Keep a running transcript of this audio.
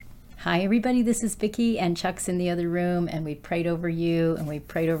Hi, everybody. This is Vicki, and Chuck's in the other room, and we prayed over you, and we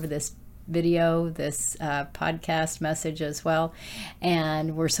prayed over this video, this podcast message as well.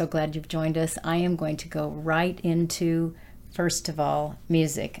 And we're so glad you've joined us. I am going to go right into, first of all,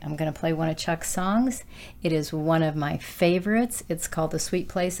 music. I'm going to play one of Chuck's songs. It is one of my favorites. It's called The Sweet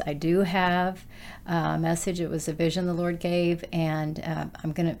Place. I do have a message. It was a vision the Lord gave, and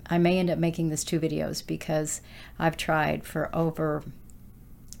I may end up making this 2 videos because I've tried for over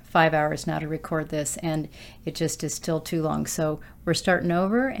 5 hours now to record this, and it just is still too long. So we're starting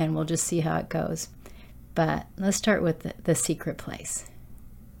over, and we'll just see how it goes. But let's start with the secret place.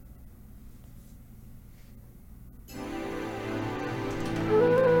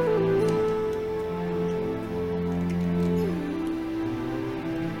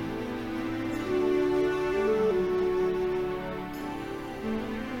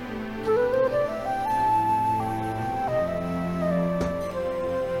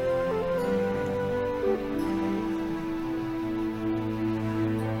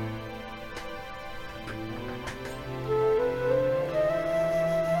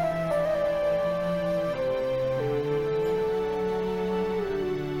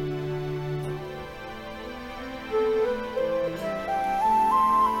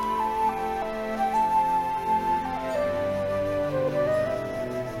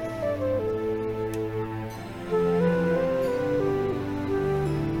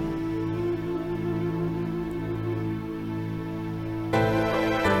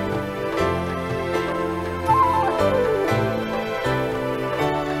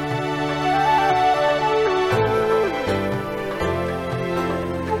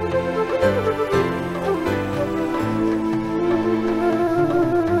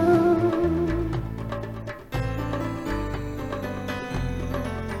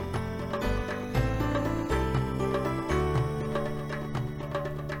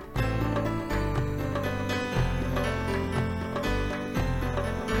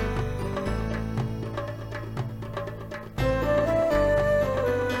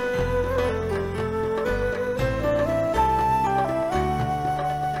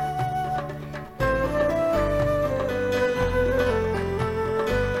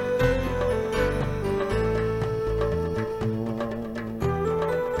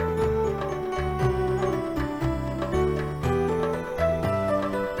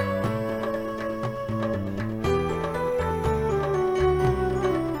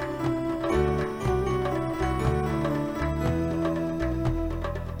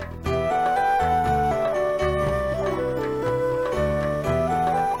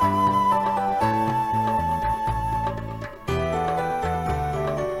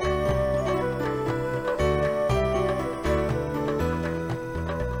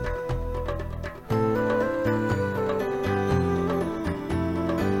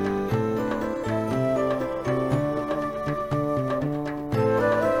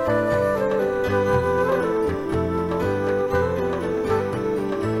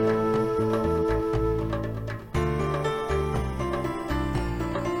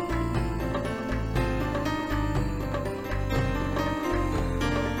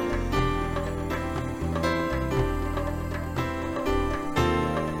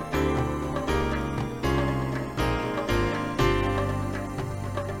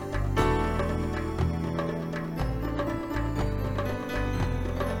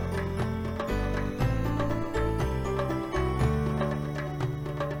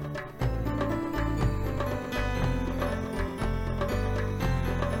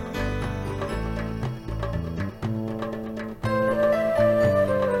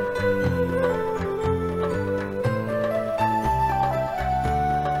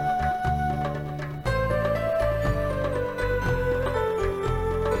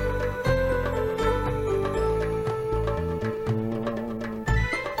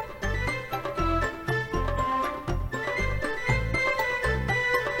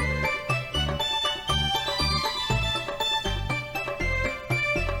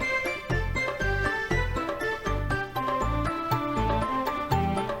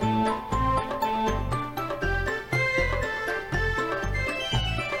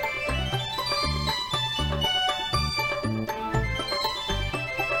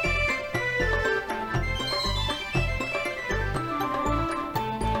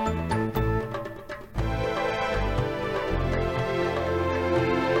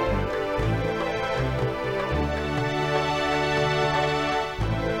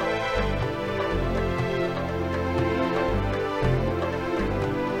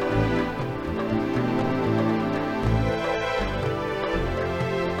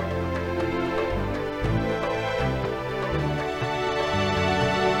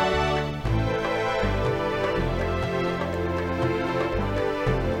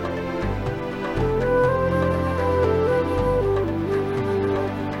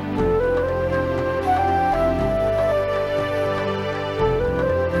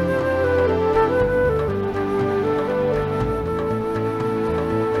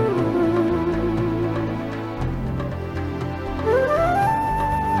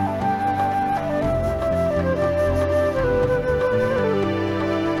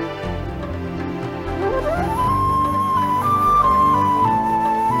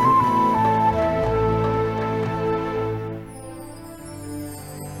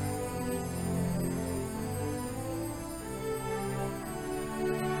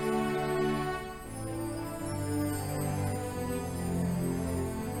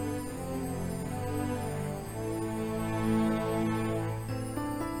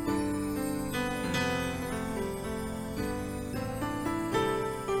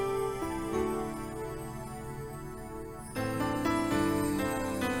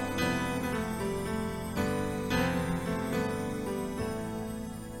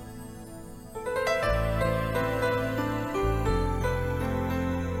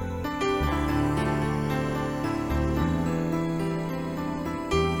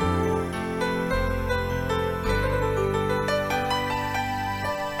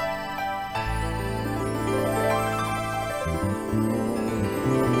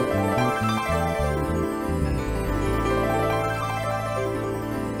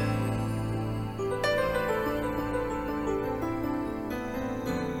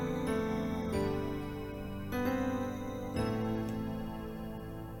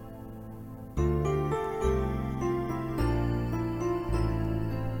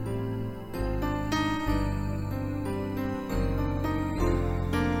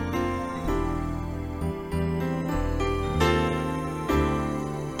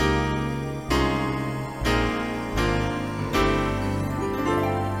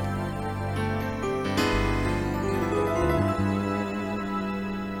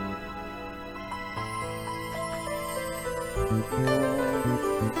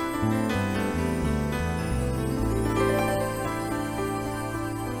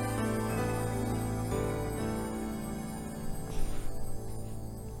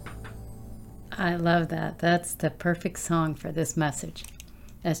 I love that. That's the perfect song for this message.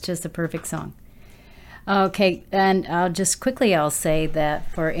 That's just a perfect song. Okay, and I'll say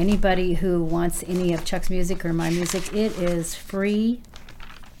that for anybody who wants any of Chuck's music or my music, it is free.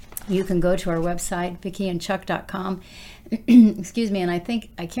 You can go to our website, VickiandChuck.com. Excuse me, and I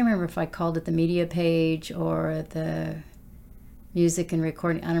can't remember if I called it the media page or the music and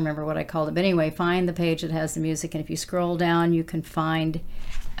recording. I don't remember what I called it. But anyway, find the page that has the music, and if you scroll down, you can find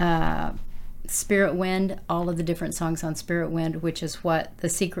Spirit Wind, all of the different songs on Spirit Wind, which is what The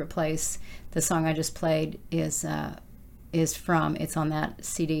Secret Place, the song I just played, is from. It's on that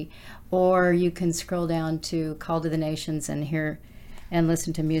CD. Or you can scroll down to Call to the Nations and hear and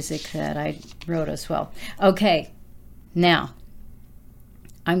listen to music that I wrote as well. Okay, now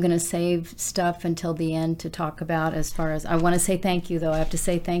I'm going to save stuff until the end to talk about. As far as I want to say thank you, though. I have to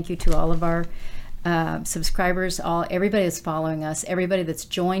say thank you to all of our subscribers, everybody that's following us, everybody that's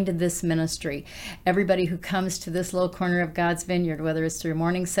joined this ministry, everybody who comes to this little corner of God's vineyard, whether it's through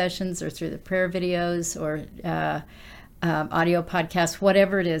morning sessions or through the prayer videos or audio podcasts,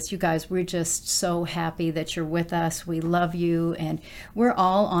 whatever it is. You guys, we're just so happy that you're with us. We love you, and we're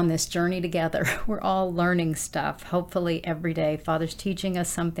all on this journey together. We're all learning stuff, hopefully every day. Father's teaching us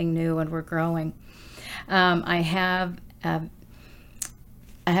something new, and we're growing. I have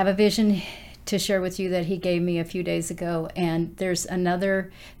a vision to share with you that he gave me a few days ago, and there's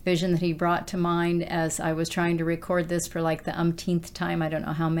another vision that he brought to mind as I was trying to record this for like the umpteenth time. I don't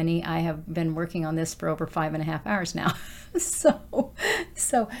know how many. I have been working on this for over 5.5 hours now. so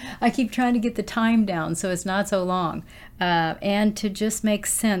I keep trying to get the time down so it's not so long, and to just make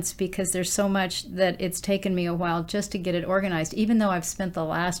sense, because there's so much that it's taken me a while just to get it organized, even though I've spent the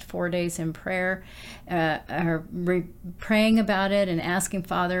last 4 days in prayer, praying about it and asking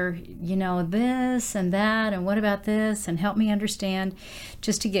Father, this and that, and what about this, and help me understand,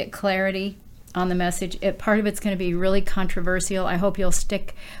 just to get clarity on the message. Part of it's going to be really controversial. I hope you'll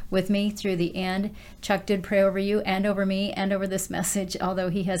stick with me through the end. Chuck did pray over you and over me and over this message, although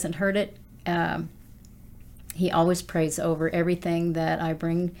he hasn't heard it. He always prays over everything that I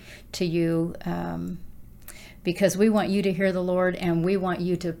bring to you, because we want you to hear the Lord, and we want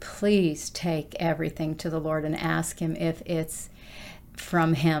you to please take everything to the Lord and ask him if it's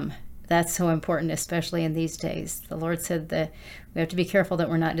from him. That's so important, especially in these days. The Lord said that we have to be careful that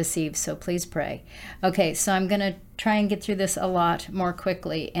we're not deceived, so please pray. Okay, so I'm going to try and get through this a lot more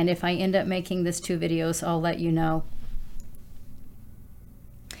quickly, and if I end up making this 2 videos, I'll let you know,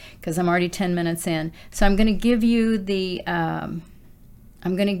 because I'm already 10 minutes in. So I'm going to give you the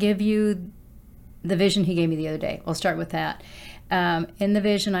vision he gave me the other day. We'll start with that. In the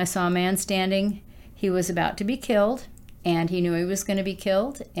vision, I saw a man standing. He was about to be killed, and he knew he was going to be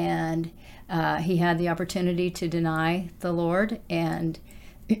killed, and he had the opportunity to deny the Lord, and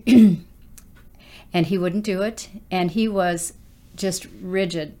and he wouldn't do it, and he was just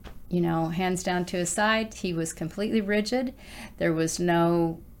rigid, hands down to his side. He was completely rigid. There was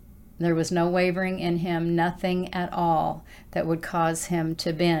no wavering in him, nothing at all that would cause him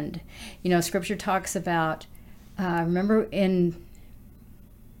to bend. Scripture talks about, remember when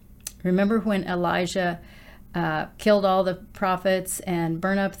Elijah killed all the prophets and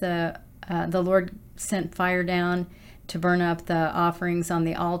burned up the Lord sent fire down to burn up the offerings on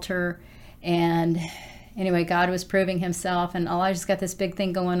the altar, and anyway, God was proving himself, and Elijah's got this big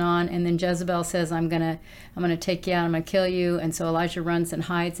thing going on, and then Jezebel says, I'm gonna take you out, I'm gonna kill you, and so Elijah runs and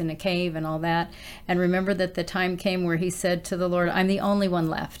hides in a cave and all that. And remember that the time came where he said to the Lord, I'm the only one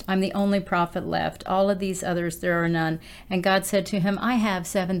left, I'm the only prophet left, all of these others, there are none. And God said to him, I have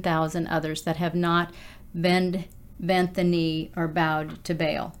 7,000 others that have not bent the knee or bowed to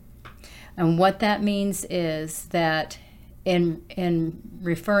Baal. And what that means is that in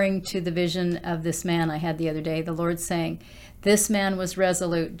referring to the vision of this man I had the other day, the Lord's saying, this man was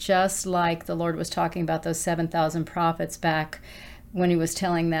resolute, just like the Lord was talking about those 7,000 prophets back when he was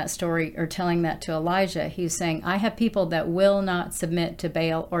telling that story, or telling that to Elijah. He's saying, I have people that will not submit to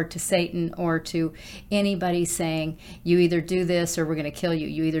Baal or to Satan or to anybody saying, you either do this or we're going to kill you.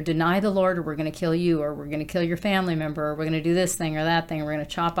 You either deny the Lord or we're going to kill you, or we're going to kill your family member, or we're going to do this thing or that thing, or we're going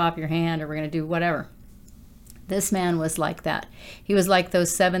to chop off your hand, or we're going to do whatever. This man was like that. He was like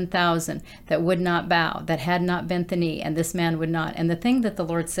those 7,000 that would not bow, that had not bent the knee, and this man would not. And the thing that the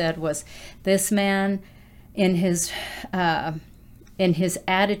Lord said was, this man, in his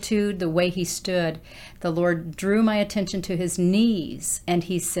attitude, the way he stood, the Lord drew my attention to his knees, and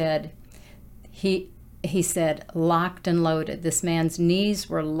he said, he said, locked and loaded. This man's knees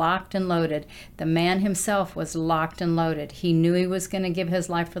were locked and loaded. The man himself was locked and loaded. He knew he was going to give his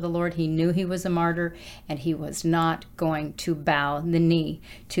life for the Lord. He knew he was a martyr, and he was not going to bow the knee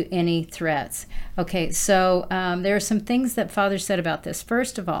to any threats. Okay, so there are some things that Father said about this.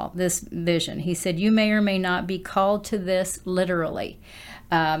 First of all, this vision. He said, you may or may not be called to this literally.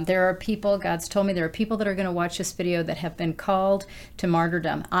 There are people, God's told me, there are people that are going to watch this video that have been called to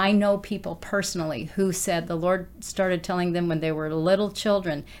martyrdom. I know people personally who said the Lord started telling them when they were little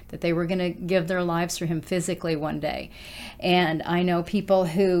children that they were going to give their lives for him physically one day. And I know people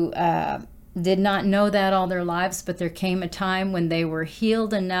who did not know that all their lives, but there came a time when they were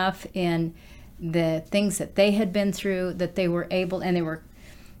healed enough in the things that they had been through that they were able, and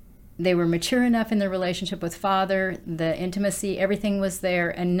they were mature enough in their relationship with Father, the intimacy, everything was there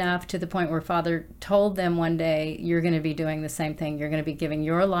enough to the point where Father told them one day, you're going to be doing the same thing. You're going to be giving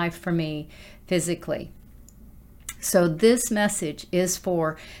your life for me physically. So this message is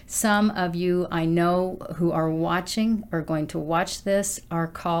for some of you I know who are watching or going to watch this, are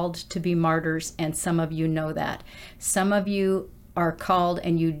called to be martyrs, and some of you know that. Some of you are called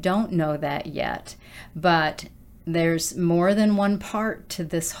and you don't know that yet, but there's more than one part to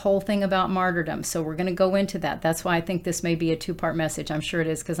this whole thing about martyrdom. So we're going to go into that. That's why I think this may be a two-part message. I'm sure it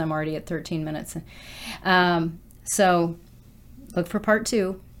is because I'm already at 13 minutes. So look for part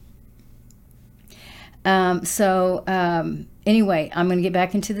 2. Anyway, I'm going to get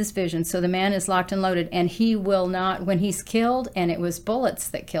back into this vision. So the man is locked and loaded, and he will not, when he's killed, and it was bullets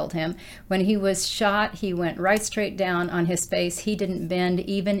that killed him, when he was shot, he went right straight down on his face. He didn't bend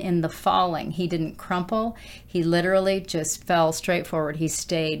even in the falling. He didn't crumple. He literally just fell straight forward. He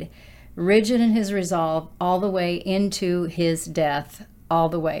stayed rigid in his resolve all the way into his death, all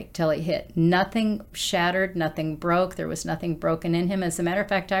the way till he hit. Nothing shattered, nothing broke. There was nothing broken in him. As a matter of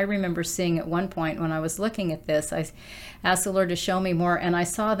fact, I remember seeing at one point when I was looking at this, I asked the Lord to show me more, and I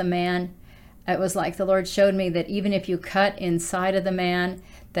saw the man. It was like the Lord showed me that even if you cut inside of the man,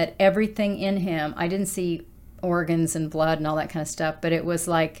 that everything in him, I didn't see organs and blood and all that kind of stuff, but it was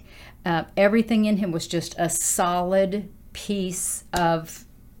like everything in him was just a solid piece of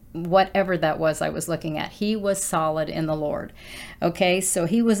whatever that was I was looking at. He was solid in the Lord. Okay, so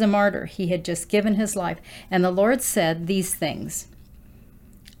he was a martyr. He had just given his life. And the Lord said these things.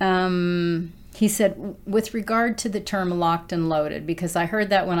 He said, with regard to the term locked and loaded, because I heard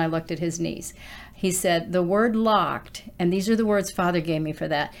that when I looked at his knees. He said, the word locked, and these are the words Father gave me for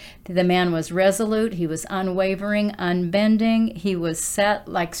that. The man was resolute. He was unwavering, unbending. He was set,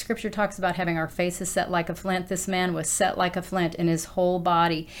 like Scripture talks about having our faces set like a flint. This man was set like a flint in his whole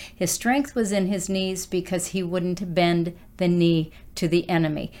body. His strength was in his knees because he wouldn't bend the knee to the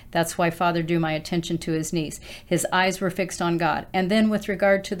enemy. That's why Father drew my attention to his knees. His eyes were fixed on God. And then with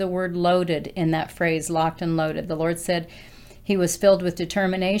regard to the word loaded in that phrase, locked and loaded, the Lord said, he was filled with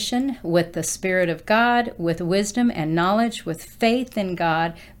determination, with the Spirit of God, with wisdom and knowledge, with faith in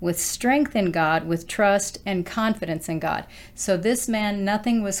God, with strength in God, with trust and confidence in God. So this man,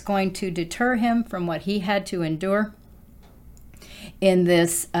 nothing was going to deter him from what he had to endure in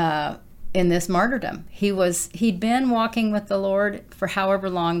this martyrdom. He'd been walking with the Lord for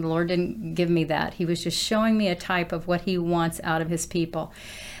however long. The Lord didn't give me that. He was just showing me a type of what he wants out of his people.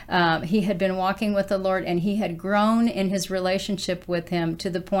 He had been walking with the Lord, and he had grown in his relationship with him to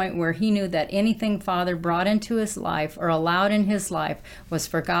the point where he knew that anything Father brought into his life or allowed in his life was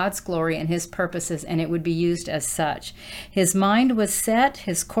for God's glory and his purposes, and it would be used as such. His mind was set,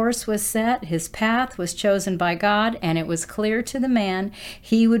 his course was set, his path was chosen by God, and it was clear to the man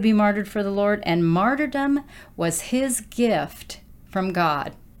he would be martyred for the Lord, and martyrdom was his gift from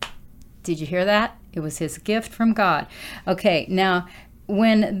God. Did you hear that? It was his gift from God. Okay, now,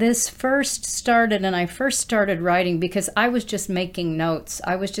 when this first started, and I first started writing, because I was just making notes.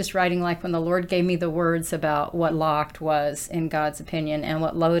 I was just writing like when the Lord gave me the words about what locked was in God's opinion and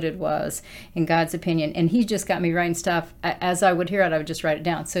what loaded was in God's opinion. And he just got me writing stuff. As I would hear it, I would just write it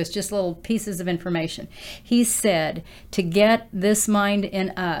down. So it's just little pieces of information. He said to get this mind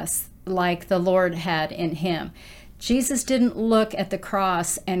in us like the Lord had in him. Jesus didn't look at the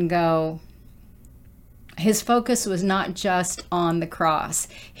cross and go, his focus was not just on the cross.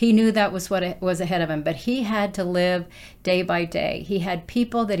 He knew that was what was ahead of him, but he had to live day by day. He had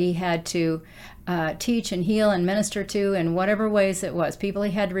people that he had to teach and heal and minister to in whatever ways it was. People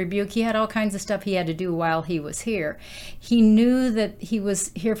he had to rebuke. He had all kinds of stuff he had to do while he was here. He knew that he was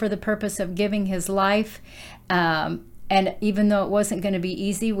here for the purpose of giving his life. And even though it wasn't going to be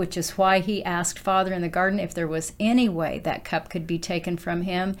easy, which is why he asked Father in the garden if there was any way that cup could be taken from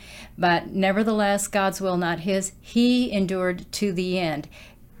him. But nevertheless, God's will, not his. He endured to the end.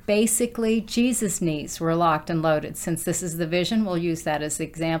 basically Jesus' knees were locked and loaded. Since this is the vision, we'll use that as the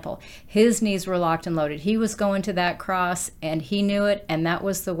example. His knees were locked and loaded. He was going to that cross, and he knew it, and that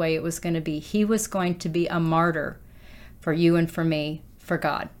was the way it was going to be. He was going to be a martyr for you and for me, for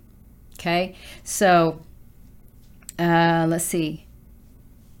God. Okay? So, let's see.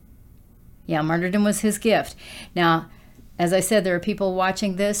 Yeah, martyrdom was his gift. Now, as I said, there are people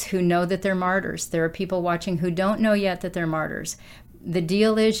watching this who know that they're martyrs. There are people watching who don't know yet that they're martyrs. The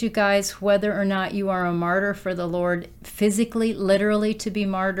deal is, you guys, whether or not you are a martyr for the Lord, physically, literally to be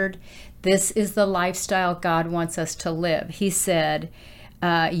martyred, this is the lifestyle God wants us to live. He said,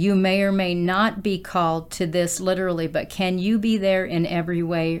 you may or may not be called to this literally, but can you be there in every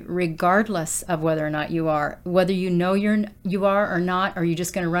way, regardless of whether or not you are? Whether you know you are or not, or are you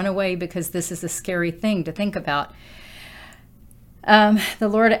just going to run away because this is a scary thing to think about? The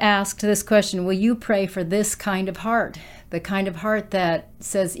Lord asked this question, will you pray for this kind of heart? The kind of heart that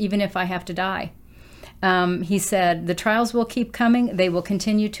says, even if I have to die. He said, the trials will keep coming. They will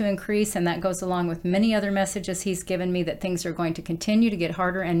continue to increase. And that goes along with many other messages he's given me, that things are going to continue to get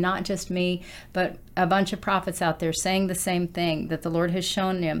harder. And not just me, but a bunch of prophets out there saying the same thing, that the Lord has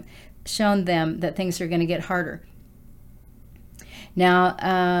shown them that things are going to get harder.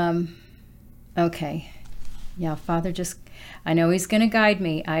 Now, okay. Yeah, Father, I know he's going to guide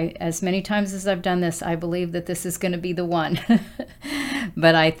me. As many times as I've done this, I believe that this is going to be the one.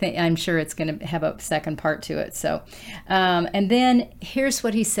 But I'm sure it's going to have a second part to it. So, and then here's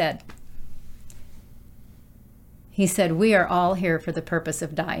what he said. He said, we are all here for the purpose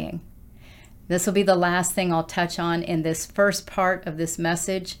of dying. This will be the last thing I'll touch on in this first part of this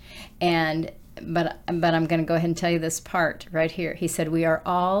message. But I'm going to go ahead and tell you this part right here. He said, we are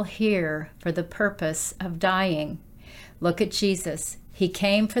all here for the purpose of dying. Look at Jesus. He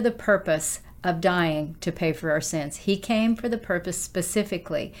came for the purpose of dying to pay for our sins. He came for the purpose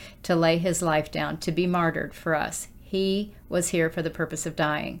specifically to lay his life down, to be martyred for us. He was here for the purpose of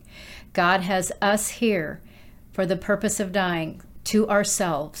dying. God has us here for the purpose of dying to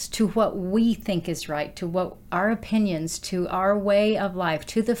ourselves, to what we think is right, to what our opinions, to our way of life,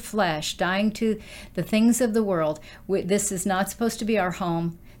 to the flesh, dying to the things of the world. This is not supposed to be our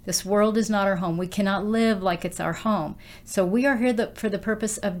home. This world is not our home. We cannot live like it's our home. So we are here for the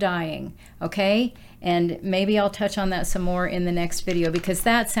purpose of dying, okay? And maybe I'll touch on that some more in the next video, because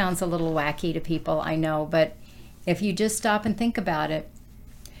that sounds a little wacky to people, I know. But if you just stop and think about it,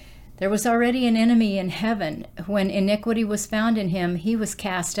 there was already an enemy in heaven. When iniquity was found in him, he was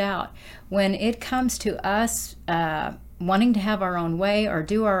cast out. When it comes to us wanting to have our own way or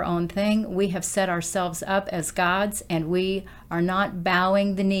do our own thing, we have set ourselves up as gods, and we are not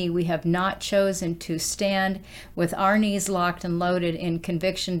bowing the knee. We have not chosen to stand with our knees locked and loaded in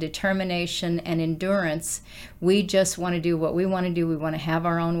conviction, determination, and endurance. We just want to do what we want to do. We want to have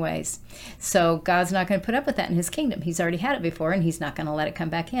our own ways. So God's not going to put up with that in his kingdom. He's already had it before, and he's not going to let it come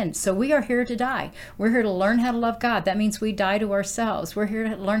back in. So we are here to die. We're here to learn how to love God. That means we die to ourselves. We're here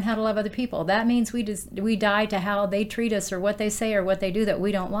to learn how to love other people. That means we die to how they treat us or what they say or what they do that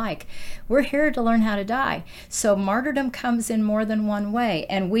we don't like. We're here to learn how to die. So martyrdom comes in more than one way,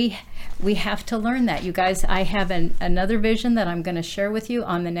 and we have to learn that. You guys, I have another vision that I'm going to share with you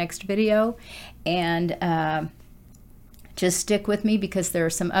on the next video, and just stick with me, because there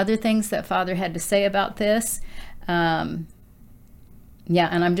are some other things that Father had to say about this. Yeah,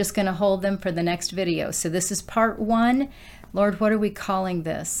 and I'm just going to hold them for the next video. So this is part 1. Lord, what are we calling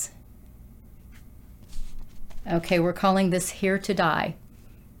this? Okay, we're calling this Here to Die.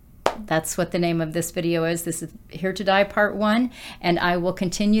 That's what the name of this video is. This is Here to Die part 1, and I will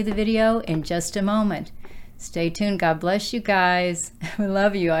continue the video in just a moment. Stay tuned. God bless you guys. We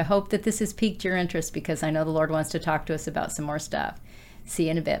love you. I hope that this has piqued your interest, because I know the Lord wants to talk to us about some more stuff. See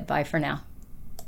you in a bit. Bye for now.